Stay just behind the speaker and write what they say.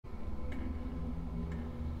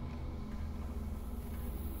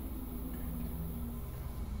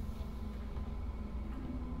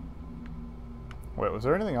Wait, was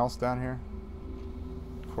there anything else down here?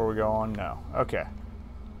 Before we go on? No. Okay.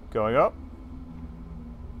 Going up.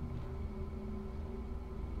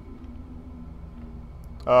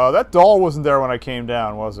 That doll wasn't there when I came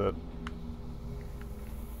down, was it?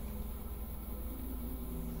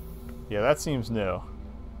 Yeah, that seems new.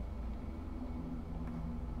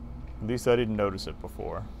 At least I didn't notice it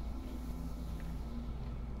before.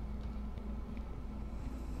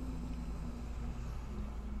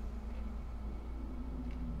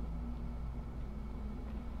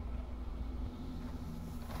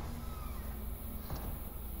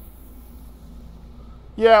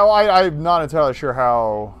 Yeah, well, I'm not entirely sure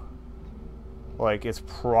how, like, it's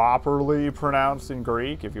properly pronounced in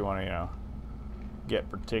Greek, if you want to, you know, get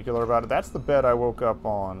particular about it. That's the bed I woke up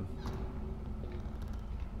on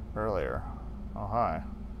earlier. Oh, hi.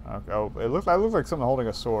 Okay. Oh, I looked like someone holding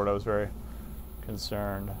a sword. I was very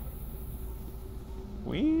concerned.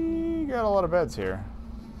 We got a lot of beds here.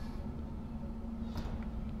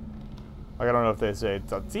 Like, I don't know if they say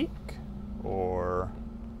tzatziki or...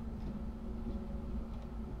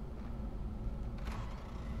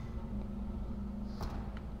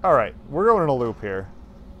 Alright, we're going in a loop here.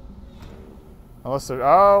 Unless there...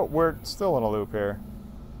 Oh, we're still in a loop here.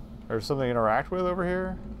 There's something to interact with over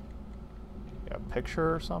here? Yeah, a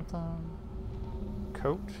picture or something?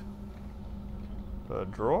 Coat? A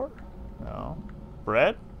drawer? No.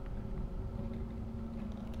 Bread?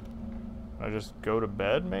 I just go to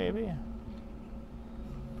bed, maybe?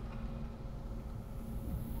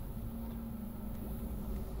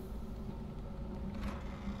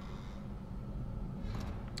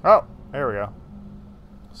 Oh, there we go.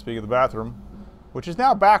 Speaking of the bathroom, which is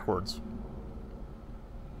now backwards.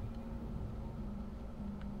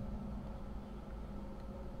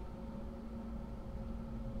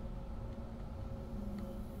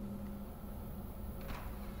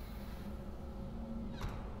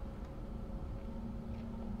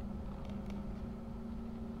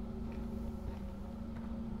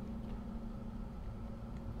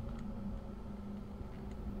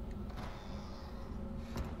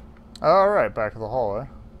 Alright, back to the hallway.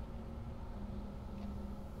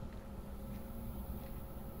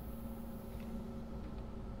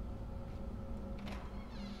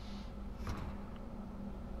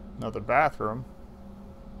 Another bathroom.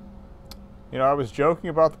 You know, I was joking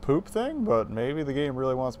about the poop thing, but maybe the game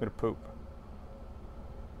really wants me to poop.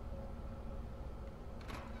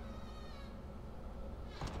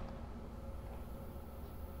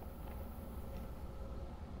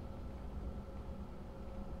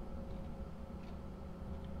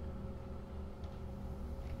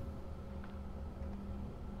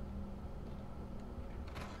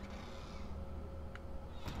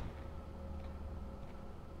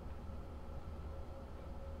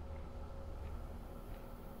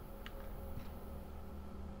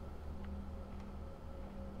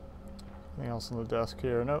 Anything else on the desk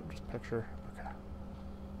here? Nope, just a picture.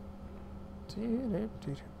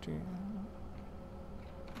 Okay.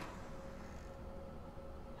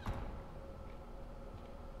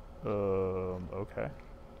 Okay.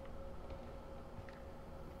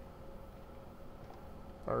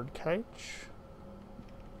 Bird cage.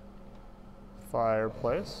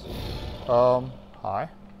 Fireplace. Hi.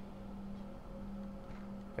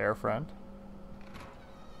 Bear friend.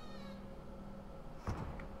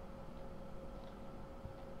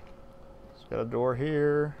 Got a door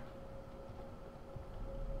here.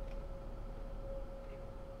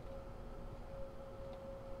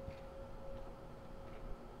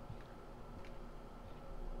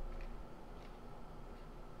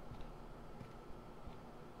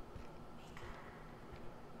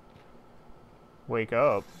 Wake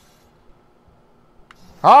up.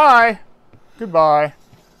 Hi! Goodbye.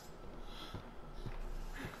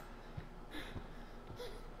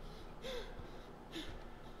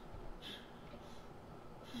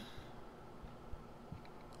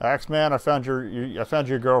 Axe man, I found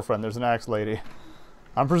your girlfriend. There's an axe lady.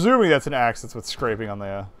 I'm presuming that's an axe. That's what's scraping on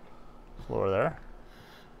the floor there.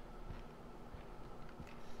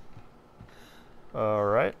 All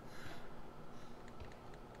right.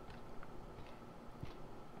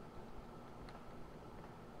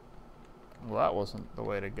 Well, that wasn't the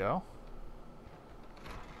way to go.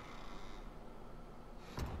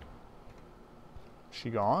 She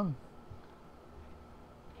gone?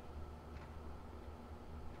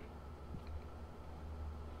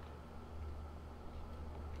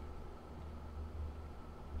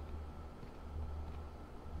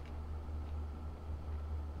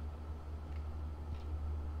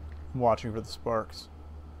 I'm watching for the sparks.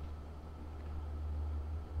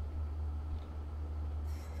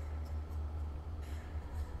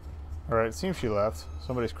 Alright, it seems she left.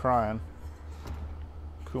 Somebody's crying.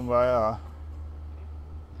 Kumbaya.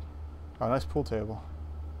 Oh, nice pool table.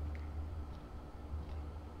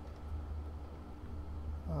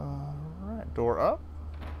 Alright, door up.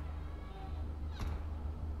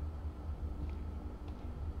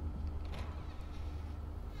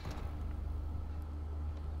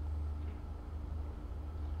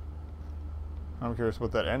 I'm curious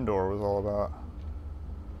what that end door was all about.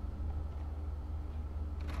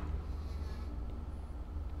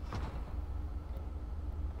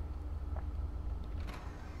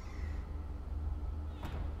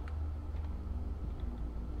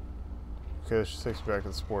 Okay, this just takes me back to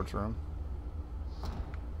the sports room.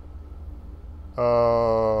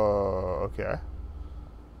 Okay.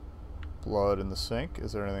 Blood in the sink.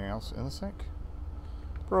 Is there anything else in the sink?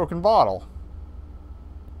 Broken bottle.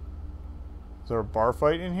 Is there a bar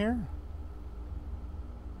fight in here?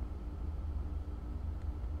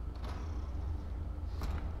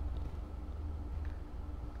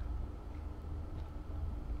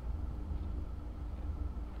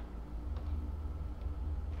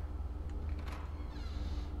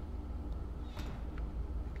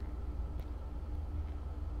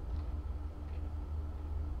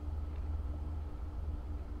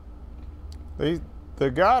 The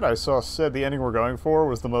guide I saw said the ending we're going for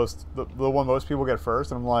was the one most people get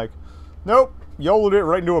first, and I'm like, nope, YOLO'd it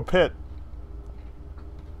right into a pit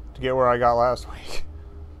to get where I got last week.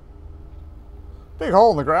 Big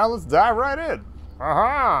hole in the ground, let's dive right in.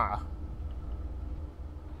 Aha!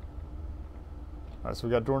 Alright, so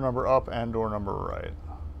we got door number up and door number right.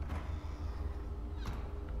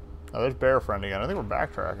 Oh, there's Bear Friend again. I think we're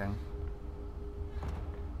backtracking.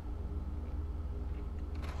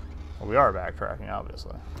 Well, we are backtracking,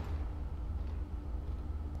 obviously.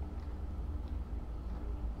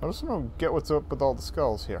 I just want to get what's up with all the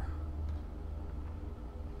skulls here.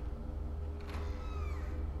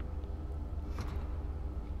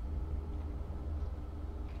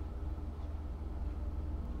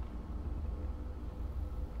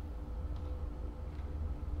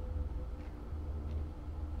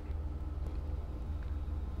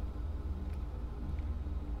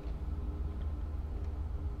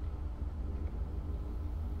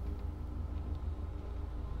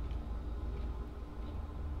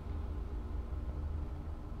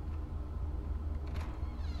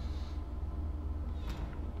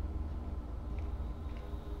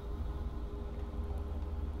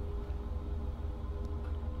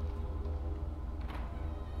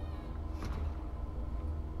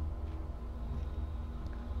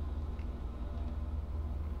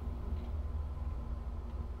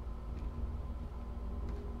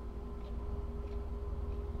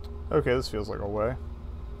 Okay, this feels like a way.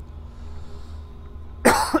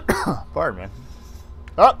 Pardon me.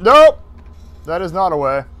 Oh, nope! That is not a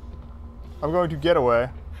way. I'm going to get away.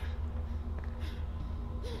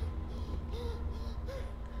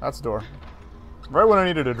 That's the door. Right when I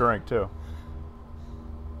needed a drink, too.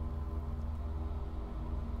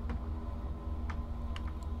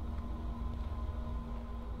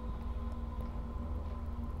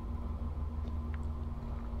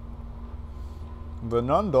 The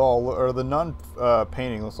nun doll, or the nun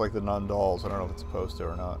painting looks like the nun dolls. I don't know if it's supposed to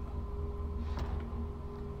or not.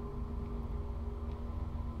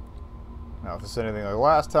 Now, if it's anything like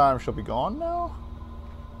last time, she'll be gone now?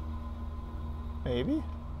 Maybe?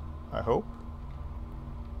 I hope.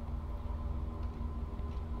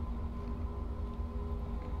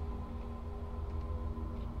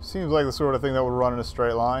 Seems like the sort of thing that would run in a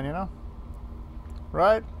straight line, you know?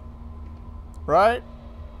 Right? Right?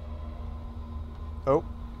 Oh.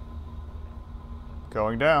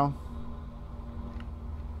 Going down.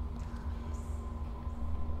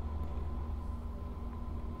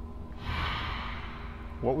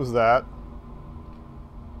 What was that?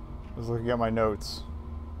 I was looking at my notes.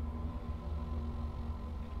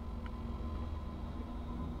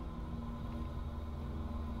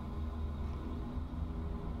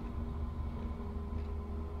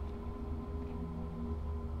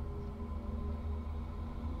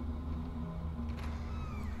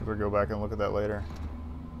 We'll go back and look at that later.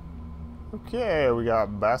 Okay, we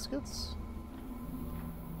got baskets.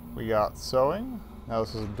 We got sewing. Now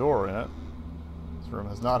this is a door in it. This room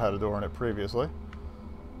has not had a door in it previously.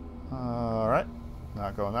 Alright,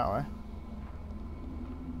 not going that way.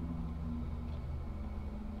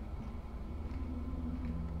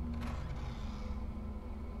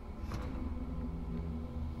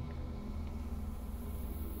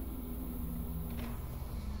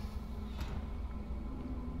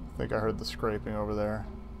 I think I heard the scraping over there.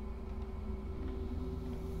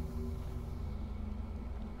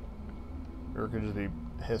 Or it could just be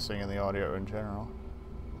hissing in the audio in general.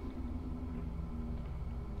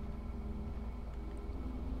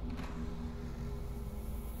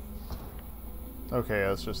 Okay,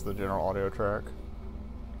 that's just the general audio track.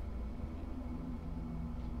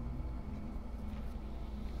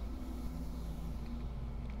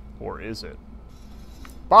 Or is it?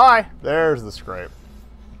 Bye! There's the scrape.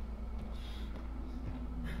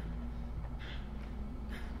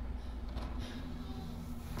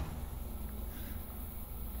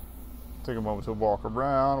 Take a moment to walk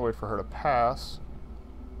around, wait for her to pass.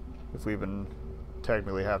 If we even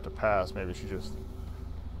technically have to pass, maybe she just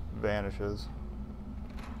vanishes.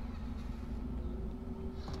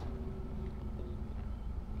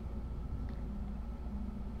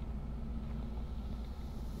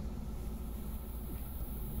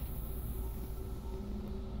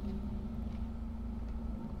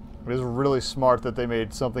 It is really smart that they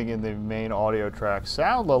made something in the main audio track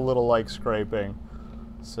sound a little like scraping.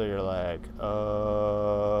 So you're like, no.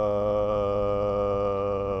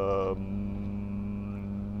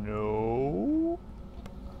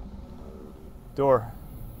 Door.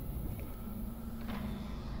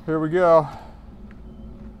 Here we go.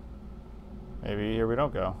 Maybe here we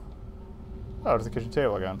don't go. Oh, it's the kitchen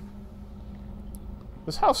table again.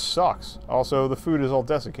 This house sucks. Also, the food is all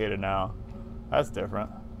desiccated now. That's different.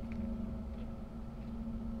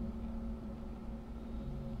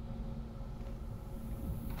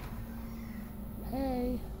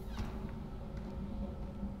 Hey.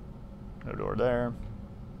 No door there.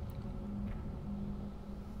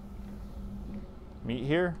 Meat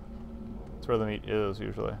here? That's where the meat is,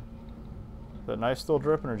 usually. Is that knife still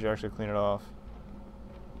dripping, or did you actually clean it off?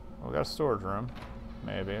 Well, we got a storage room.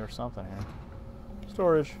 Maybe, or something here.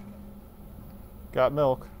 Storage. Got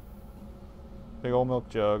milk. Big old milk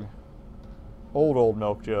jug. Old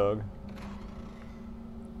milk jug.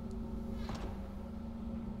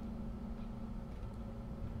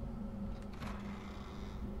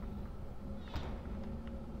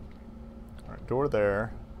 Alright, door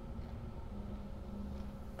there.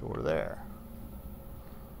 Door there.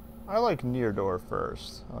 I like near door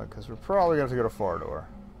first, because we're probably going to have to go to far door.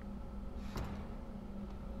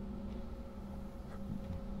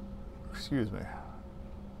 Excuse me.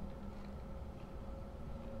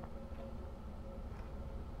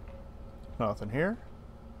 Nothing here.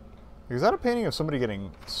 Is that a painting of somebody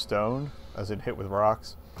getting stoned, as in hit with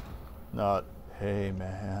rocks? Not, hey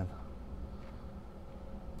man,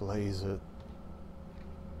 blaze it.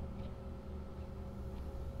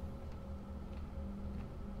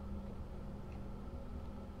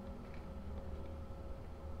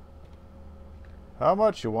 How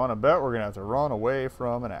much you want to bet we're going to have to run away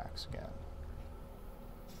from an axe again?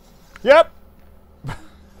 Yep!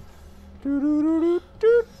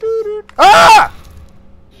 Ah!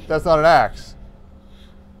 That's not an axe.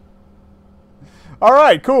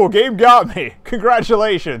 Alright, cool. Game got me.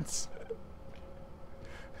 Congratulations.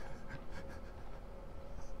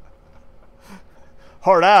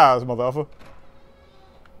 Hard eyes, motherfucker.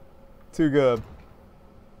 Too good.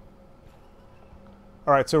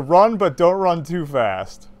 Alright, so run, but don't run too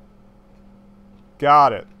fast.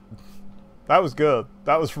 Got it. That was good.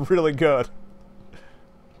 That was really good.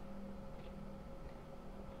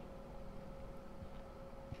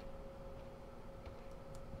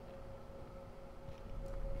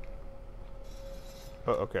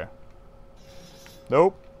 Oh, okay.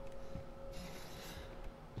 Nope.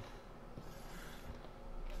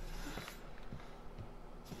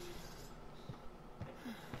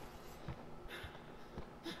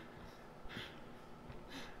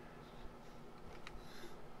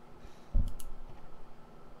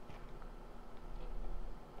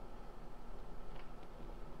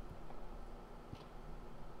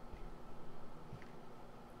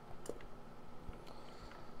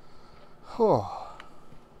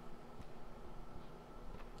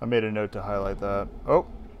 I made a note to highlight that. Oh,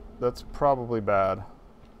 that's probably bad.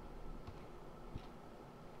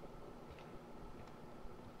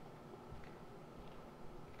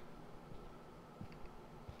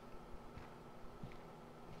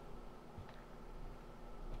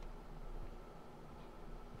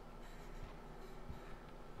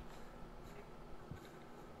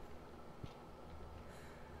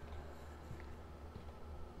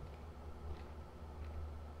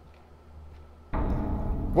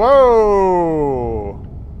 Whoa!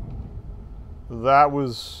 That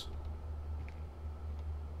was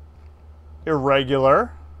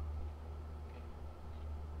irregular.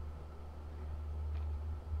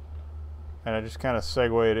 And I just kind of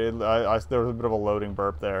segued in. There was a bit of a loading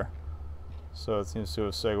burp there. So it seems to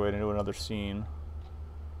have segued into another scene.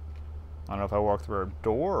 I don't know if I walked through a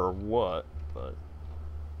door or what, but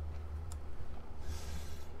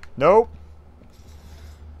Nope.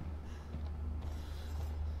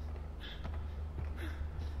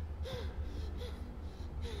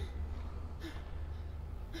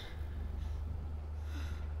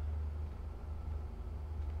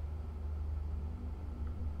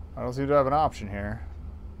 I don't seem to have an option here.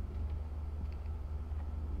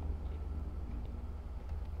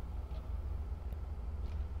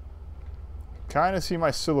 Kind of see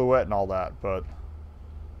my silhouette and all that, but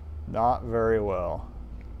not very well.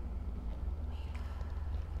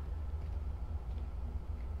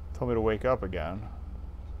 Tell me to wake up again.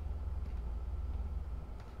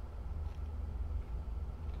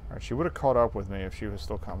 Alright, she would have caught up with me if she was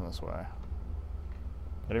still coming this way.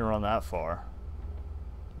 I didn't run that far.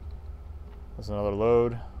 There's another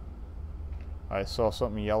load. I saw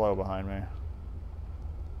something yellow behind me.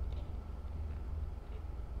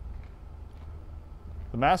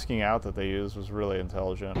 The masking out that they used was really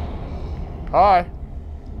intelligent. Hi!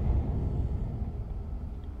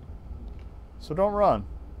 So don't run.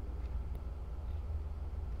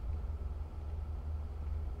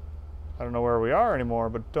 I don't know where we are anymore,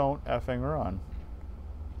 but don't effing run.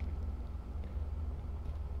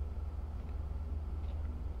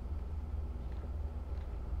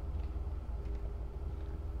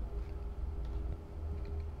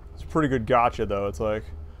 It's a pretty good gotcha, though. It's like,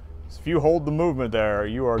 if you hold the movement there,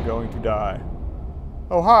 you are going to die.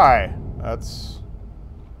 Oh, hi! That's...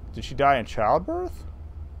 Did she die in childbirth?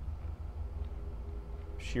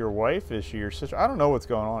 Is she your wife? Is she your sister? I don't know what's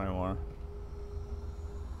going on anymore.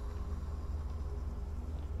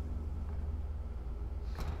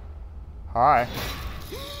 Hi.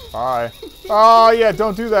 Hi. Oh, yeah,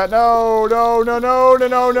 don't do that. No, no, no, no, no,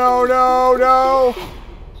 no, no, no, no!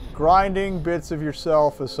 Grinding bits of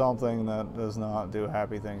yourself is something that does not do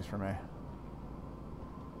happy things for me.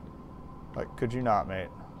 Like, could you not, mate?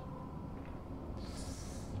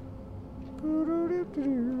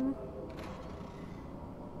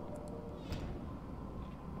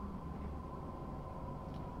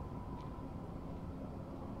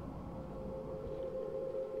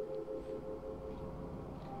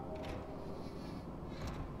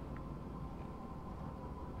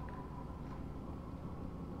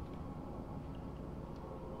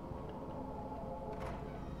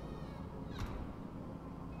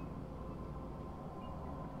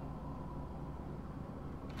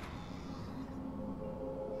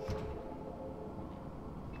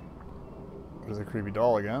 There's a creepy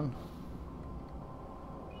doll again.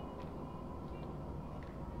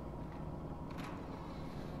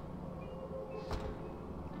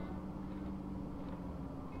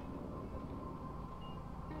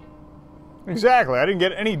 Exactly, I didn't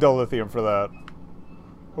get any dilithium for that.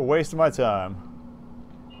 A waste of my time.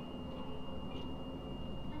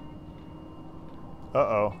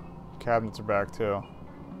 Uh-oh. Cabinets are back too.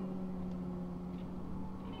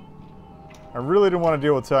 I really didn't want to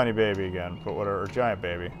deal with Tiny Baby again, but whatever, or Giant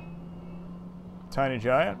Baby. Tiny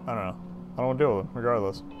Giant? I don't know. I don't want to deal with him,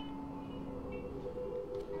 regardless.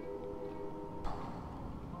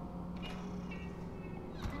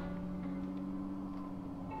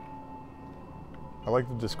 I like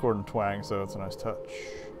the discordant twang, so it's a nice touch.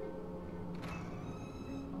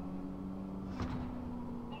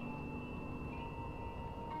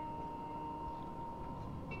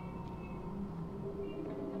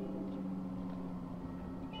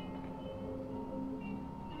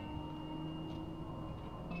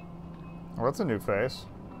 Well, that's a new face.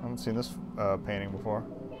 I haven't seen this painting before.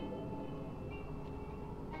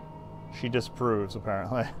 She disapproves,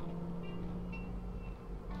 apparently.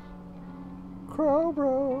 Crow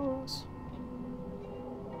Bros.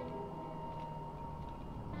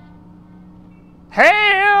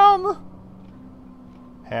 Ham!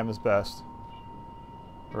 Ham is best.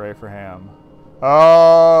 Hooray for ham.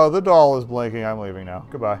 Oh, the doll is blinking. I'm leaving now.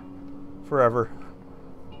 Goodbye. Forever.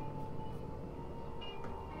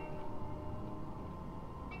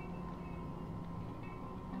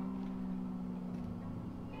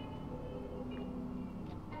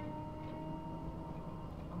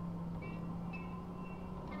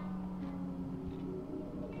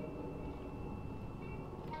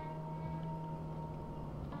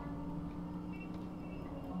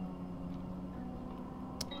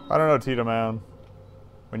 I don't know, Tito Man.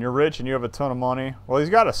 When you're rich and you have a ton of money... Well, he's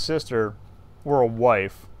got a sister or a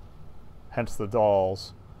wife. Hence the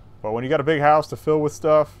dolls. But when you got a big house to fill with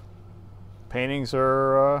stuff, paintings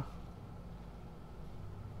are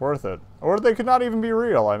worth it. Or they could not even be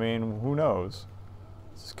real. I mean, who knows?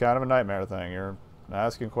 It's kind of a nightmare thing. You're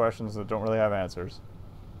asking questions that don't really have answers.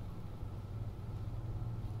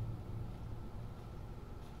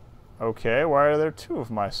 Okay, why are there two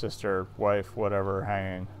of my sister, wife, whatever,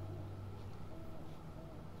 hanging?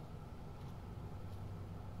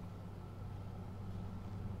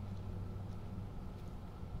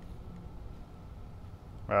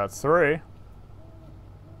 That's 3.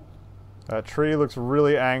 That tree looks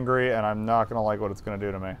really angry, and I'm not going to like what it's going to do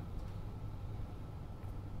to me.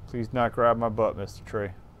 Please not grab my butt, Mr.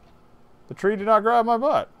 Tree. The tree did not grab my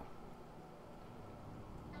butt.